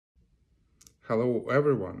Hello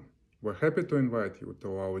everyone, we're happy to invite you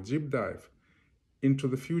to our deep dive into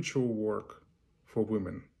the future of work for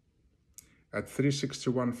women. At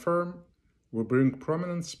 361 Firm, we bring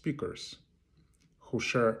prominent speakers who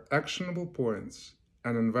share actionable points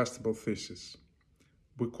and investable theses.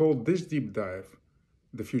 We call this deep dive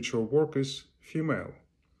 "The Future of Work is Female"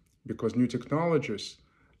 because new technologies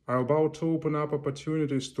are about to open up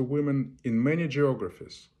opportunities to women in many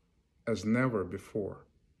geographies as never before.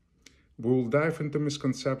 We will dive into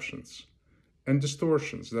misconceptions and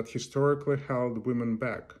distortions that historically held women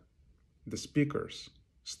back. The speakers,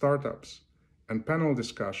 startups, and panel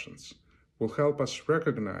discussions will help us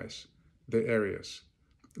recognize the areas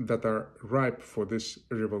that are ripe for this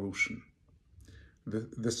revolution.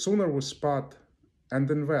 The sooner we spot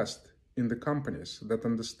and invest in the companies that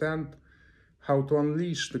understand how to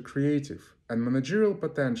unleash the creative and managerial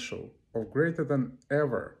potential of greater than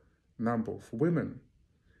ever number of women,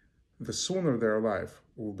 the sooner their life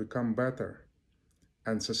will become better,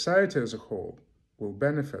 and society as a whole will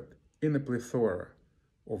benefit in a plethora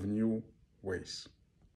of new ways.